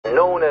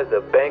as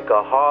the Bank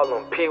of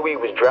Harlem. Pee-wee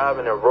was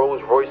driving in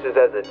Rolls Royces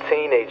as a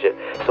teenager.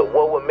 So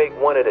what would make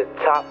one of the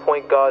top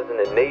point guards in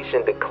the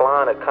nation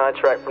decline a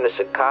contract from the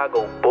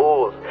Chicago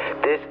Bulls?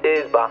 This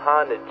is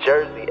Behind the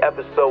Jersey,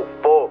 episode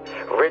 4.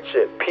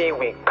 Richard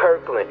Pee-wee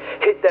Kirkland.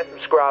 Hit that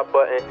subscribe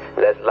button.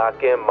 Let's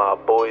lock in, my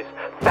boys.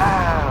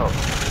 Bow!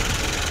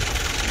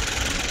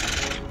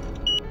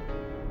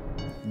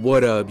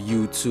 What up,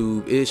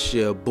 YouTube? It's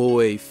your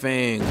boy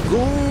Fangoon,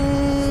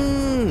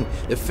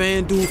 the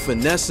FanDuel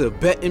Finesser,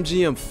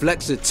 BetMGM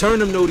Flexer. Turn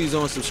them noties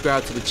on,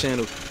 subscribe to the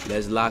channel.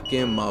 Let's lock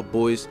in, my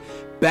boys.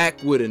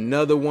 Back with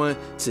another one.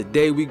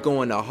 Today we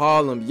going to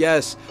Harlem.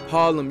 Yes,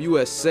 Harlem,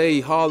 USA,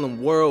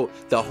 Harlem World,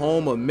 the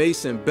home of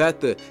Mason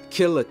Betha,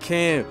 Killer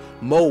Cam,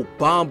 Mo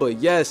Bamba.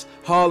 Yes,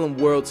 Harlem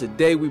World.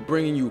 Today we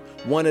bringing you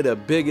one of the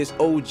biggest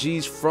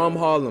OGs from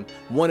Harlem,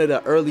 one of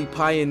the early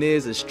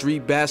pioneers of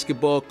street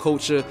basketball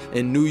culture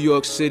in New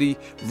York City,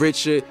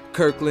 Richard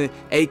Kirkland,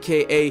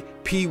 aka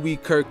Pee-wee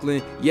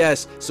Kirkland.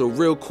 Yes, so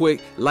real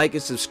quick, like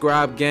and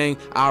subscribe, gang.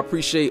 I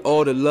appreciate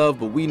all the love,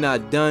 but we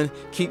not done.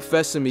 Keep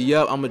fessing me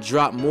up. I'ma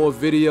drop more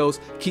videos.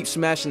 Keep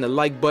smashing the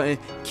like button,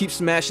 keep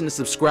smashing the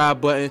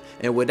subscribe button,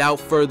 and without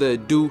further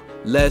ado,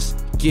 let's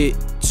get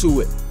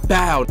to it.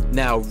 Bow.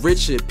 Now,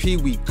 Richard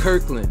Pee-wee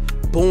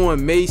Kirkland,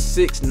 born May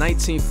 6,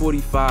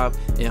 1945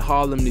 in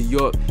Harlem, New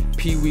York.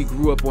 Pee-wee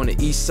grew up on the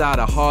east side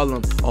of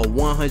Harlem on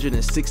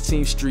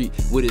 116th Street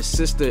with his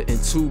sister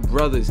and two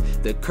brothers.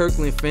 The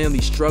Kirkland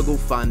family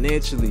struggled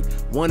financially.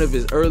 One of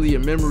his earlier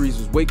memories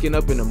was waking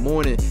up in the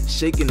morning,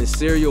 shaking the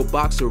cereal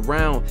box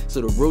around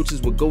so the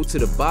roaches would go to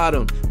the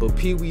bottom. But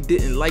Pee-wee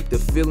didn't like the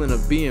feeling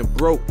of being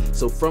broke,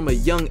 so from a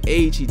young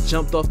age he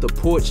jumped off the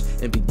porch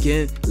and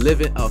began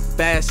living a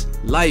fast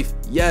life.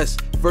 Yes,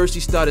 first he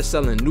started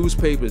selling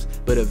newspapers,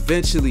 but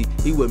eventually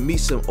he would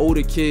meet some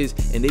older kids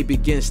and they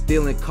began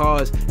stealing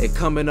cars and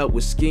coming up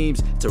with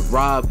schemes to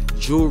rob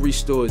jewelry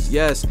stores.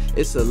 Yes,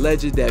 it's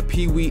alleged that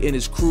Pee-wee and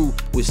his crew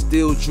would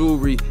steal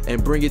jewelry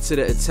and bring it to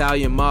the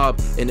Italian mob,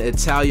 and the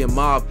Italian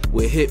mob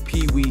would hit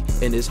Pee-wee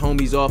and his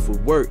homies off with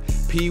work.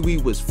 Pee-wee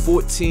was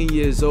 14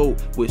 years old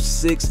with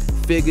 6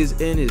 figures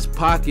in his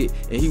pocket,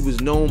 and he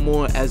was known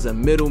more as a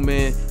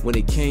middleman when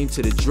it came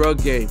to the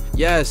drug game.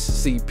 Yes,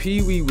 see,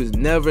 Pee-wee was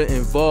never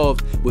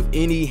involved with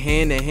any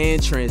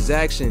hand-to-hand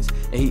transactions,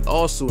 and he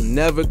also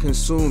never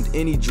consumed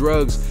any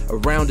drugs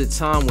around the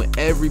time when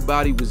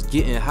everybody was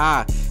getting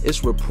high.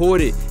 It's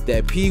reported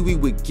that Pee-wee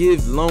would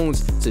give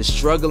loans to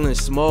struggling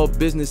small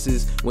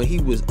businesses when he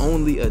was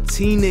only a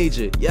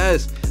teenager.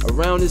 Yes,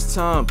 around this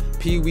time,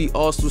 Pee-wee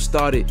also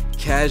started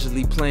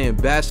casually playing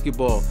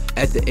basketball.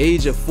 At the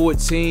age of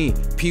 14,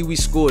 Pee-wee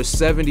scored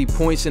 70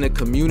 points in a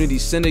community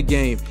center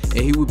game, and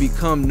he would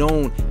become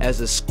known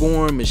as a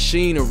scoring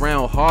machine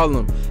around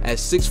Harlem. At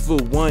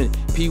 6'1",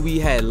 Pee-wee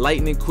had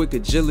lightning quick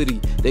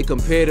agility. They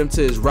compared him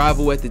to his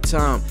rival at the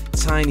time,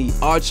 Tiny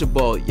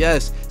Archibald.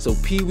 Yes, so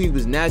Pee-wee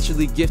was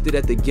naturally gifted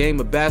at the game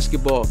of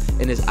basketball,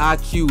 and his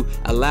IQ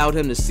allowed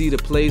him to see the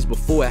plays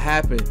before it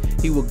happened.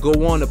 He would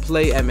go on to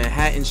play at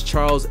Manhattan's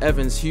Charles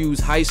Evans Hughes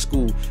High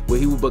School, where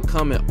he would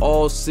become an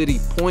all-city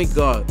point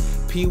guard.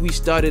 Pee-wee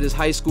started his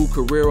high school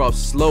career off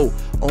slow,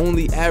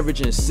 only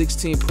averaging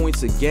 16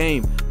 points a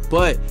game.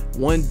 But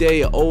one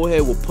day, an old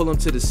head will pull him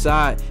to the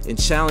side and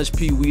challenge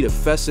Pee-wee to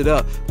fess it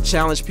up,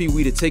 challenge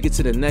Pee-wee to take it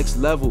to the next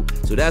level.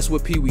 So that's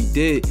what Pee-wee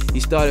did. He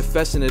started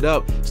fessing it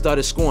up,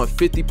 started scoring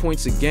 50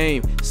 points a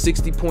game,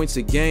 60 points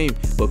a game,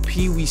 but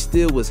Pee-wee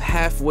still was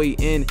halfway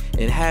in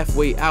and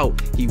halfway out.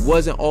 He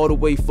wasn't all the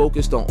way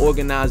focused on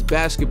organized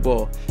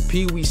basketball.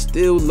 Pee-wee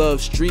still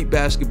loved street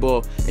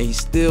basketball, and he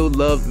still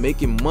loved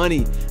making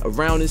money.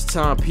 Around this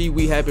time,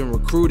 Pee-wee had been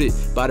recruited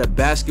by the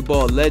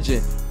basketball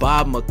legend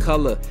Bob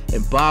McCullough,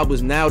 and Bob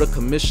was now the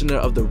commissioner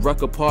of the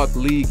Rucker Park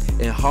League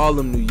in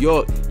Harlem, New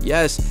York.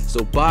 Yes,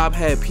 so Bob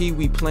had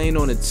Pee-wee playing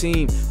on a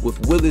team with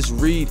Willis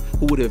Reed,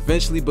 who would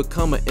eventually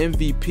become an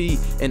MVP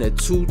and a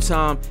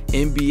 2-time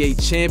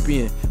NBA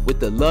champion.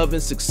 With the love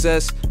and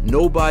success,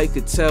 nobody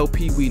could tell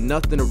Pee-wee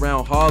nothing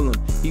around Harlem.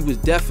 He was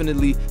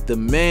definitely the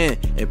man,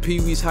 and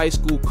Pee-wee's high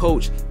school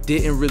coach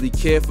didn't really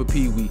care for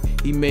Pee-wee.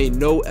 He made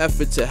no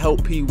effort to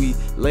help Pee-wee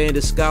land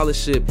a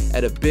scholarship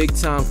at a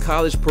big-time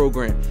college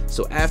program.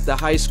 So after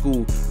high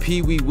school,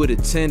 Pee-wee would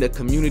attend a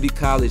community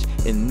college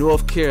in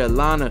North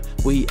Carolina,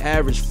 where he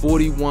averaged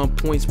 41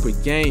 points per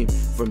game.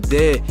 From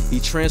there, he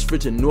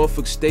transferred to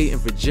Norfolk State in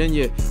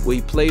Virginia, where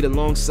he played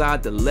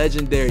alongside the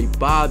legendary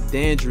Bob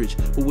Dandridge,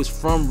 who was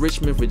from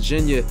Richmond,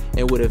 Virginia,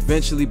 and would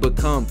eventually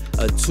become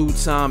a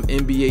 2-time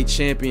NBA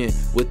champion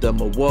with the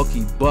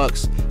Milwaukee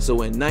Bucks.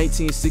 So in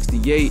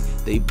 1968,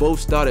 they both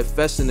started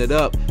fessing it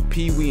up.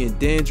 Pee-wee and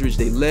Dandridge,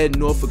 they led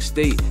Norfolk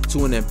State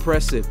to an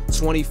impressive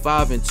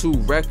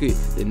 25-2 record.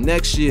 The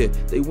next year,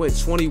 they went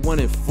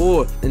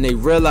 21-4, and they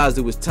realized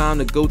it was time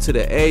to go to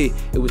the A.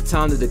 It was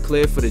time to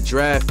declare for the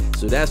draft,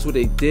 so that's what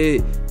they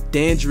did.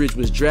 Dandridge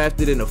was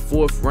drafted in the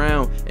 4th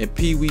round, and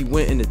Pee Wee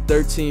went in the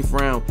 13th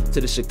round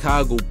to the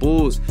Chicago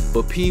Bulls.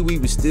 But Pee Wee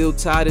was still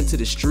tied into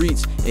the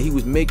streets, and he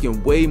was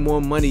making way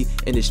more money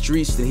in the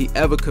streets than he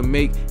ever could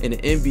make in the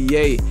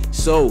NBA.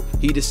 So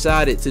he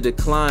decided to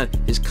decline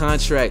his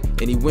contract,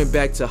 and he went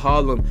back to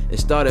Harlem and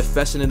started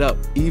fessing it up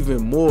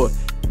even more.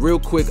 Real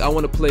quick, I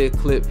want to play a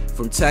clip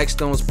from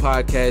Taxstone's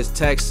podcast,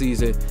 Tax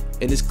Season.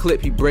 In this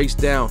clip, he breaks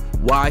down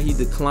why he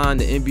declined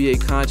the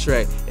NBA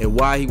contract and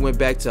why he went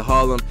back to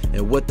Harlem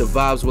and what the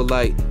vibes were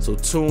like. So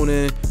tune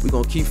in. We're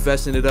going to keep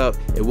fessing it up,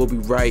 and we'll be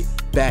right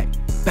back.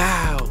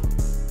 Bow.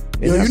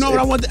 Yo, you know what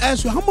I wanted to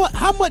ask you?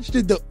 How much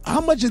did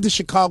the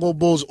Chicago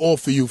Bulls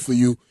offer you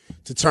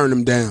to turn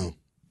them down?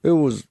 It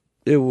was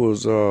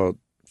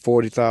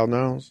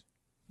 $40,000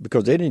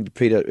 because they didn't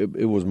pay that.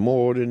 It was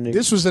more than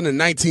This was in the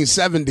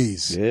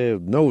 1970s. Yeah,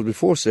 no, it was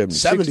before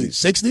 70s.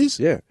 60s?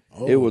 Yeah.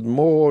 Oh. It was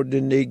more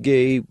than they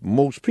gave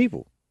most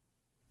people.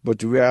 But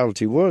the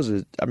reality was,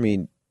 it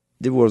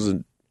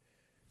wasn't,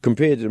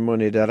 compared to the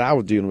money that I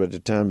was dealing with at the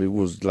time, it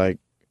was like.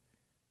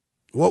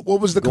 What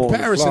was the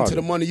comparison to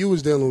the money you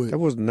was dealing with? That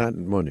was not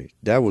money.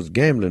 That was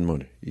gambling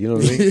money. You know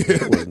what I mean?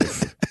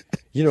 That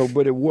wasn't,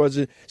 but it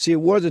wasn't. See,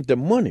 it wasn't the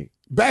money.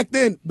 Back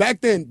then,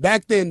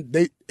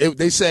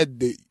 they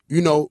said,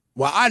 well,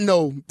 I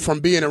know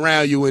from being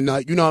around you and,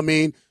 you know what I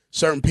mean,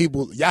 certain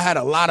people, y'all had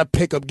a lot of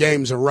pickup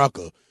games in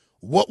Rucker.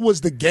 What was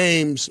the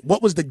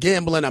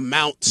gambling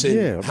amounts,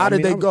 and how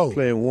did they go? I was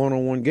playing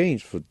one-on-one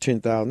games for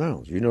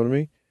 $10,000. You know what I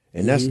mean?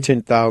 And that's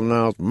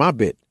 $10,000 my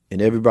bet, and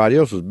everybody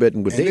else was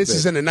betting with their bet. And this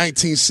is in the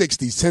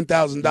 1960s.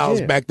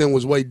 $10,000 back then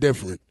was way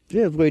different.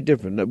 Yeah, it was way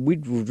different. We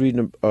was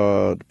reading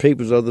the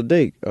papers the other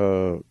day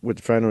with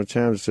the Financial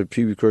Times. It said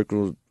Pee Wee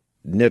Kirkland's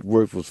net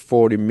worth was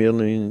 $40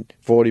 million.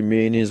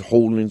 His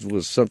holdings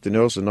was something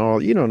else and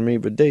all. You know what I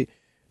mean? But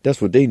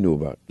that's what they knew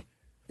about.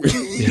 You know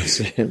what I'm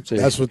saying?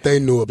 That's what they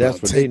knew about.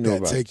 That's what they knew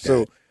about.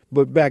 So,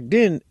 but back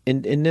then,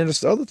 and then that's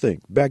the other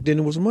thing. Back then,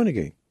 it was a money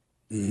game.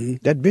 Mm-hmm.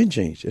 That been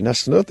changed, and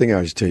that's another thing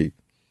I should tell you.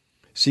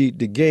 See,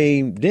 the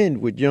game then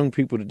with young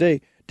people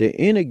today, they're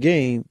in a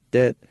game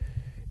that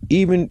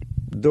even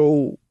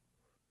though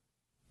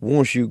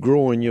once you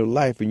grow in your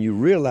life and you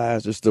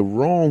realize it's the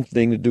wrong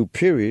thing to do,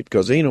 period,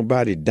 because ain't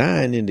nobody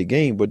dying in the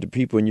game but the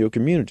people in your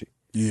community.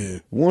 Yeah.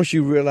 Once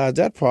you realize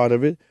that part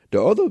of it,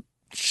 the other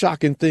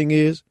shocking thing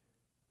is,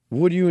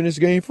 what are you in this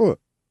game for?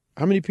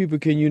 How many people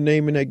can you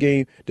name in that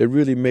game that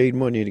really made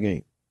money in the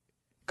game?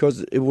 Because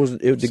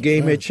the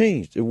game had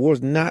changed. It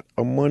was not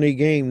a money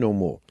game no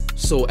more.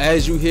 So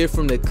as you hear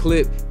from the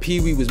clip, Pee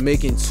Wee was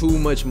making too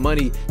much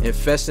money and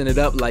fessing it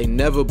up like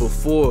never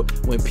before.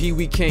 When Pee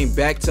Wee came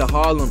back to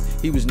Harlem,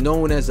 he was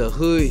known as a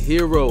hood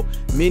hero.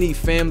 Many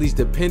families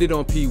depended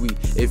on Pee Wee.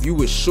 If you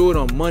were short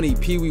on money,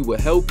 Pee Wee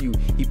would help you.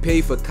 He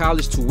paid for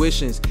college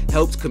tuitions,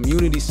 helped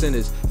community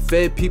centers,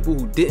 fed people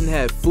who didn't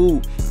have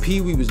food.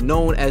 Pee Wee was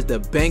known as the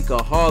Bank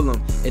of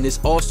Harlem, and this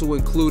also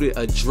included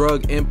a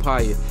drug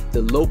empire.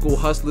 The local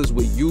hustlers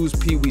would use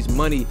Pee Wee's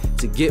money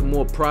to get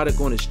more product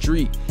on the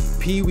street.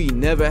 Pee Wee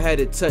never had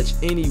to touch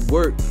any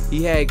work.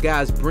 He had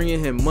guys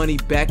bringing him money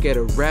back at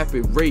a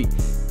rapid rate.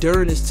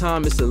 During this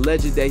time, it's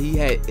alleged that he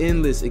had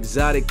endless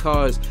exotic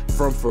cars,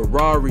 from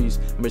Ferraris,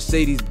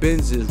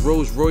 Mercedes-Benzes,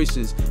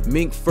 Rolls-Royces,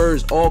 mink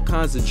furs, all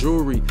kinds of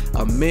jewelry,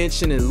 a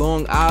mansion in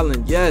Long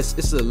Island. Yes,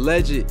 it's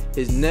alleged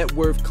his net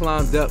worth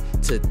climbed up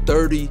to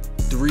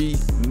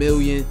 $33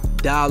 million.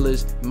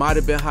 Might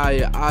have been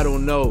higher, I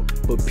don't know.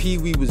 But Pee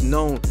Wee was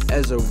known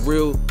as a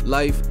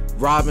real-life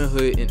Robin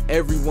Hood, and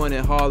everyone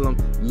in Harlem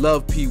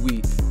loved Pee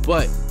Wee.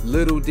 But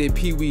little did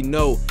Pee Wee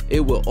know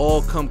it would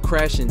all come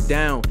crashing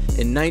down.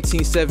 In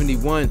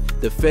 1971,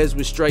 the feds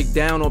would strike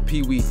down on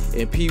Pee Wee,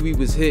 and Pee Wee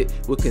was hit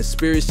with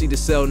conspiracy to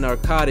sell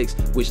narcotics,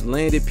 which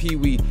landed Pee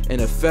Wee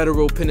in a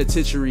federal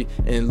penitentiary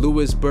in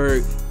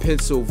Lewisburg,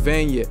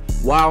 Pennsylvania.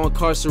 While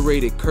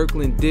incarcerated,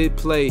 Kirkland did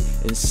play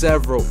in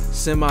several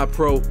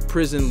semi-pro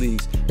prison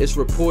leagues. It's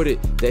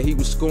reported that he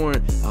was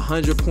scoring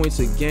 100 points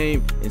a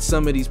game in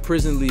some of these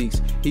prison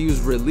leagues. He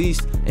was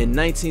released in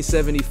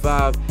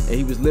 1975, and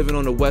he was living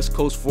on the West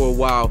Coast for a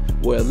while,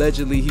 where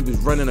allegedly he was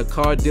running a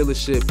car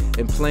dealership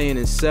and playing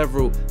in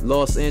several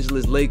Los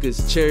Angeles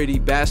Lakers charity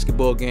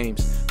basketball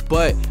games.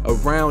 But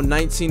around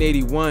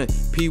 1981,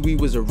 Pee Wee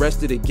was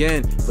arrested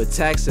again for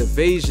tax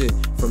evasion.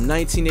 From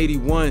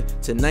 1981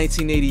 to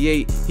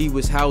 1988, he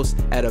was housed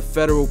at a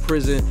federal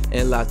prison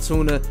in La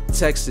Tuna,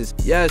 Texas.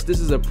 Yes, this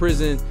is a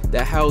prison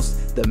that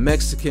housed the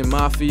Mexican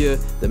Mafia,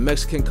 the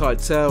Mexican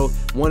cartel,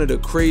 one of the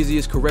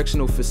craziest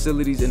correctional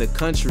facilities in the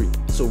country.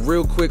 So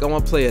real quick, I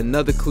want to play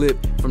another clip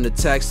from the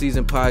Tax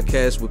Season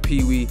podcast with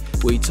Pee Wee,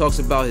 where he talks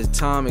about his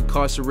time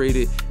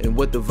incarcerated and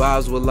what the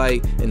vibes were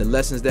like and the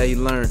lessons that he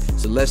learned.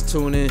 So let's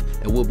tune in,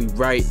 and we'll be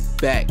right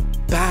back.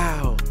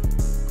 Bow.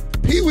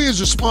 Pee Wee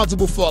is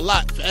responsible for a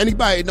lot. For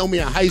anybody that know me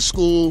in high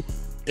school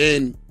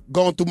and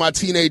going through my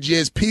teenage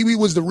years, Pee Wee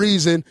was the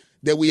reason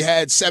that we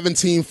had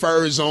 17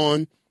 furs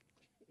on.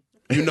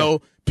 You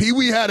know, Pee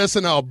Wee had us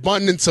in an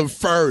abundance of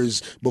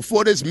furs.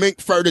 Before this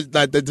mink fur,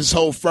 this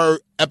whole fur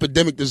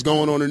epidemic that's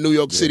going on in New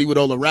York City with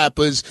all the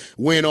rappers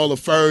wearing all the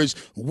furs,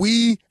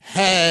 we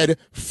had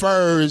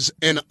furs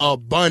in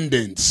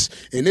abundance.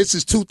 And this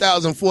is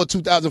 2004,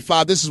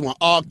 2005. This is when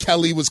R.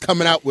 Kelly was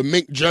coming out with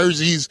mink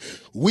jerseys.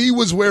 We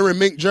was wearing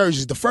mink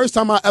jerseys. The first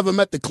time I ever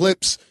met the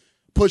Clips,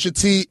 Pusha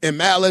T, and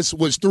Malice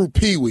was through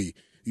Pee Wee.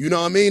 You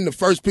know what I mean? The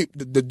first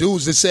people, the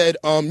dudes that said,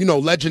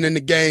 legend in the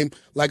game,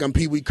 like I'm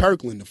Pee Wee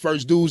Kirkland. The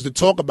first dudes to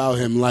talk about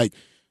him, like,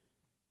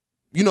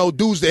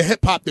 dudes that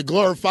hip hop that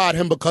glorified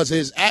him because of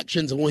his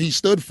actions and what he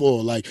stood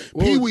for. Like,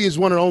 Pee Wee is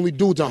one of the only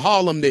dudes in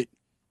Harlem that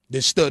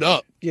stood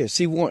up. Yeah,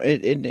 see,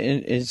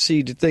 and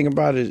see, the thing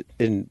about it,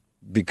 and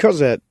because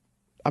of that,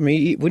 I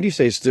mean, when you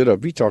say stood up,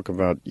 we talk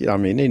about, I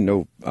mean, they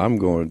know I'm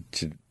going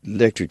to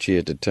electric chair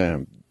at the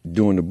time,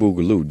 doing the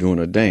boogaloo, doing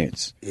a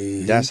dance.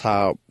 Mm-hmm. That's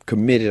how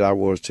committed I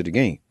was to the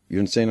game. You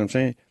understand what I'm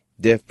saying?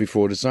 Death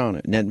before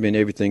dishonor. And that meant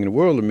everything in the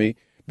world to me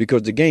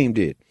because the game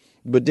did.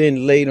 But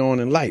then later on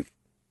in life,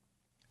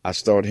 I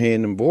started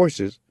hearing them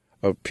voices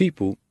of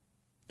people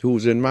who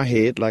was in my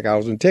head like I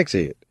was in Tech's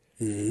head.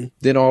 Mm-hmm.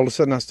 Then all of a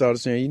sudden I started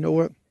saying, you know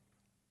what?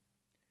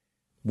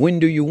 When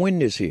do you win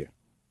this here?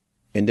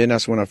 And then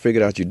that's when I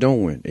figured out you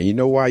don't win. And you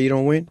know why you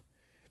don't win?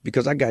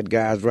 Because I got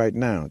guys right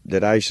now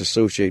that I used to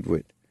associate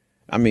with.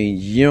 I mean,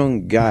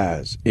 young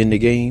guys in the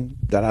game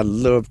that I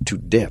love to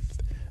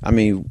death. I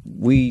mean,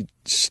 we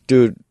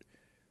stood,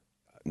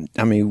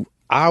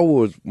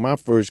 my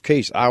first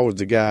case, I was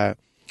the guy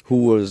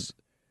who was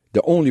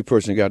the only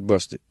person who got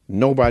busted.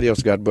 Nobody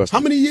else got busted.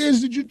 How many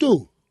years did you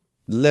do?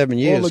 11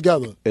 years. All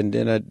together. And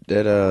then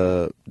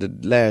the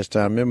last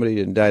time, remember they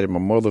indicted my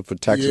mother for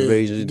tax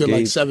evasion. You did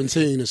like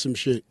 17 or some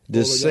shit.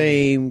 The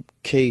same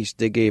case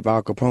they gave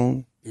Al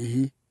Capone,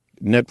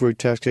 network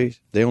tax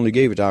case, they only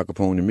gave it to Al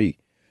Capone and me.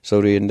 So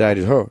they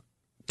indicted her,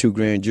 2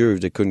 grand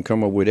juries. They couldn't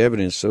come up with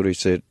evidence, so they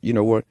said, you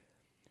know what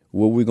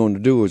we're going to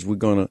do is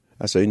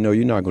I said, no,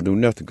 you're not going to do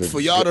nothing. For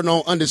y'all that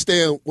don't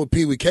understand what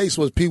Pee Wee case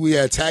was, Pee Wee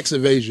had tax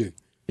evasion.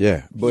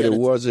 Yeah, but it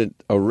wasn't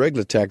a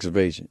regular tax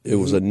evasion. It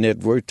was a net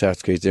worth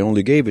tax case. They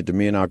only gave it to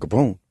me and Al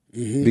Capone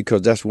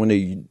because that's when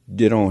they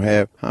don't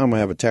have, how am I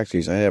have a tax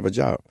case? I have a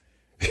job.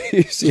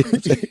 You see what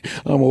I'm saying?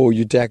 I'm owe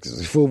you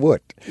taxes. For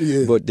what?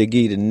 Yeah. But they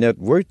gave the net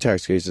worth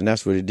tax case, and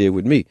that's what they did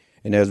with me.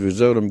 And as a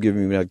result of them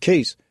giving me that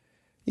case,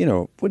 I'm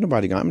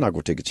not going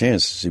to take a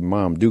chance to see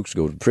Mom Dukes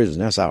go to prison.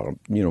 That's how,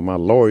 my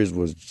lawyers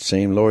was the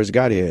same lawyers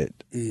Gotti had,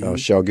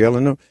 Shargell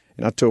and them.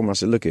 And I told him, I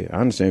said, look here, I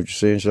understand what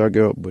you're saying,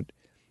 Shargell, but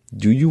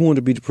do you want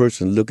to be the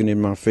person looking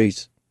in my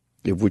face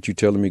if what you're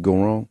telling me go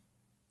wrong?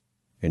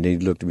 And then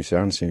he looked at me and said,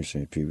 I understand what you're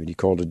saying, Pee Wee. He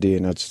called it dead,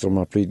 and I told him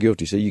I plead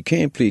guilty. He said, you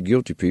can't plead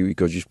guilty, Pee Wee,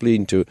 because you're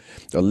pleading to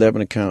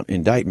 11-count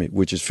indictment,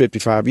 which is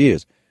 55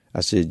 years.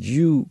 I said,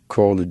 you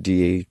call the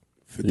DA,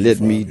 let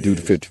me do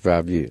the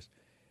 55 years.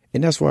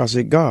 And that's why I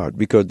said God,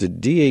 because the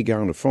DA got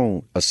on the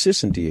phone,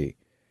 assistant DA,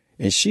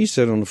 and she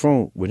said on the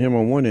phone with him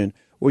on one end,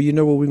 well, you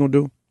know what we're going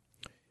to do?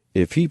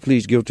 If he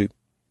pleads guilty,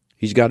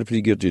 he's got to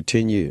plead guilty to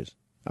 10 years.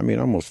 I mean,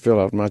 I almost fell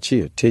out of my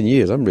chair. 10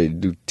 years. I'm ready to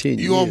do 10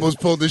 years. You almost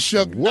pulled the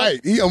Suge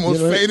Knight. He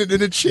almost fainted in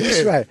the chair.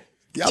 That's right.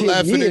 Y'all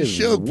laughing at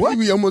Suge. Pee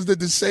Wee almost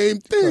did the same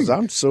thing.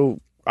 Because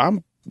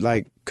I'm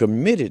like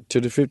committed to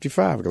the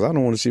 55 because I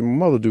don't want to see my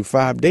mother do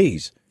 5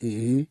 days.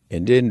 Mm-hmm.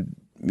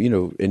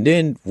 And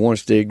then,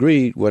 once they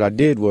agreed, what I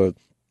did was,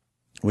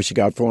 when she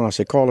got phone, I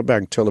said, call her back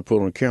and tell her to put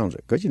on the calendar.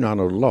 Because, I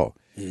know the law.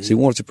 Mm-hmm. See,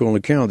 once they put on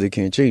the calendar, they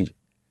can't change it.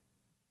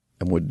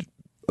 I went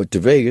to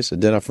Vegas,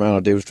 and then I found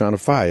out they was trying to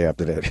fire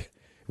after that.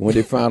 When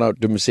they found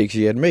out the mistake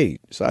she had made.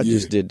 So I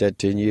just did that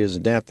 10 years.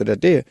 And after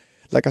that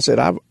like I said,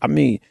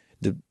 they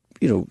did.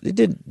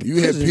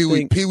 You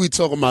had Pee Wee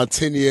talking about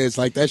 10 years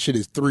like that shit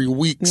is 3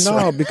 weeks.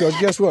 No, because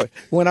guess what?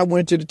 When I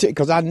went to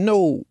because I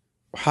know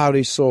how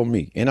they saw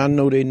me. And I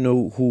know they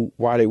know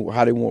how they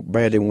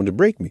bad they wanted to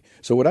break me.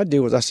 So what I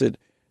did was I said,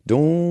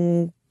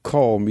 don't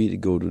call me to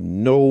go to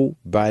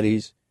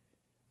nobody's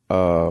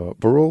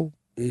parole.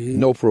 Mm-hmm.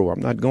 No parole. I'm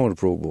not going to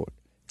parole board.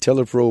 Tell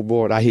the parole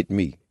board I hit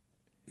me.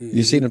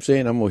 You see what I'm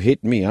saying? I'm going to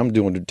hit me. I'm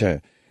doing the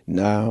time.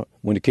 Now,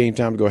 when it came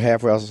time to go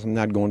halfway, I'm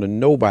not going to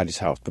nobody's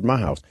house but my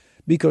house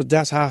because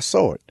that's how I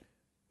saw it.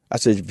 I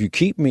said, if you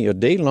keep me a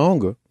day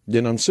longer,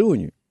 then I'm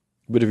suing you.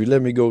 But if you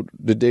let me go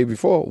the day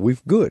before, we're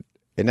good.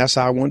 And that's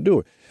how I want to do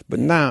it. But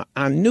now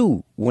I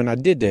knew when I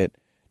did that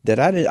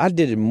I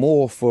did it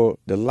more for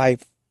the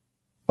life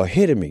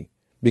ahead of me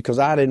because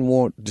I didn't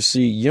want to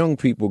see young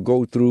people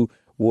go through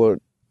what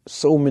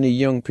so many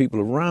young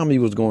people around me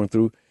was going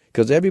through.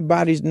 Because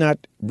everybody's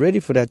not ready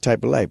for that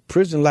type of life.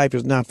 Prison life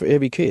is not for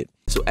every kid.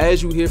 So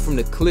as you hear from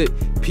the clip,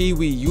 Pee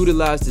Wee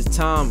utilized his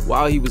time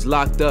while he was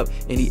locked up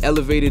and he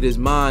elevated his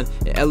mind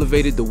and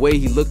elevated the way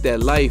he looked at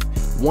life.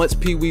 Once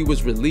Pee Wee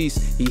was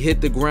released, he hit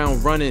the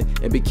ground running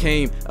and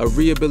became a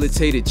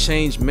rehabilitated,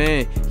 changed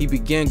man. He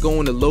began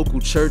going to local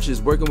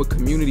churches, working with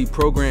community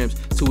programs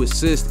to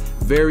assist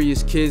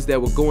various kids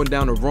that were going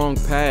down the wrong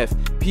path.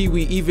 Pee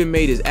Wee even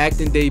made his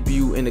acting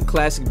debut in the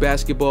classic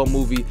basketball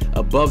movie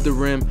Above the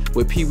Rim,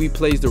 where Pee Wee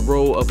plays the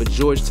role of a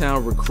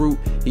Georgetown recruit.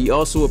 He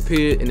also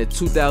appeared in the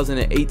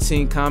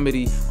 2018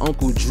 comedy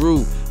Uncle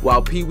Drew.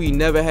 While Pee Wee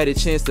never had a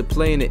chance to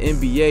play in the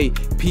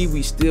NBA, Pee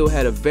Wee still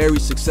had a very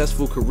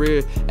successful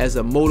career as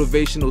a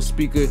motivational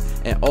speaker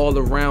and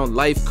all-around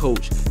life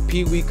coach.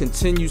 Pee Wee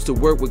continues to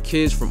work with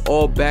kids from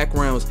all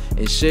backgrounds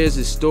and shares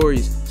his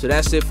stories. So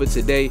that's it for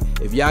today.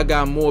 If y'all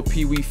got more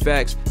Pee Wee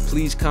facts,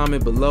 please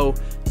comment below.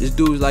 This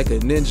dude's like a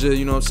ninja,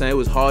 you know what I'm saying? It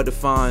was hard to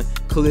find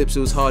clips, it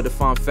was hard to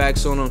find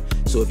facts on him.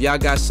 So if y'all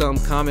got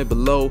something, comment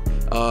below.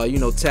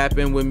 Tap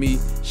in with me.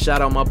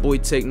 Shout out my boy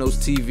Take Notes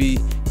TV.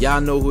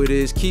 Y'all know who it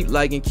is. Keep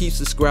liking, keep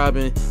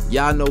subscribing.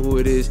 Y'all know who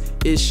it is.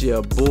 It's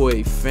your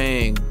boy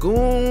Fangoon.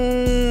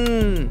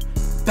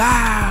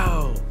 Bow.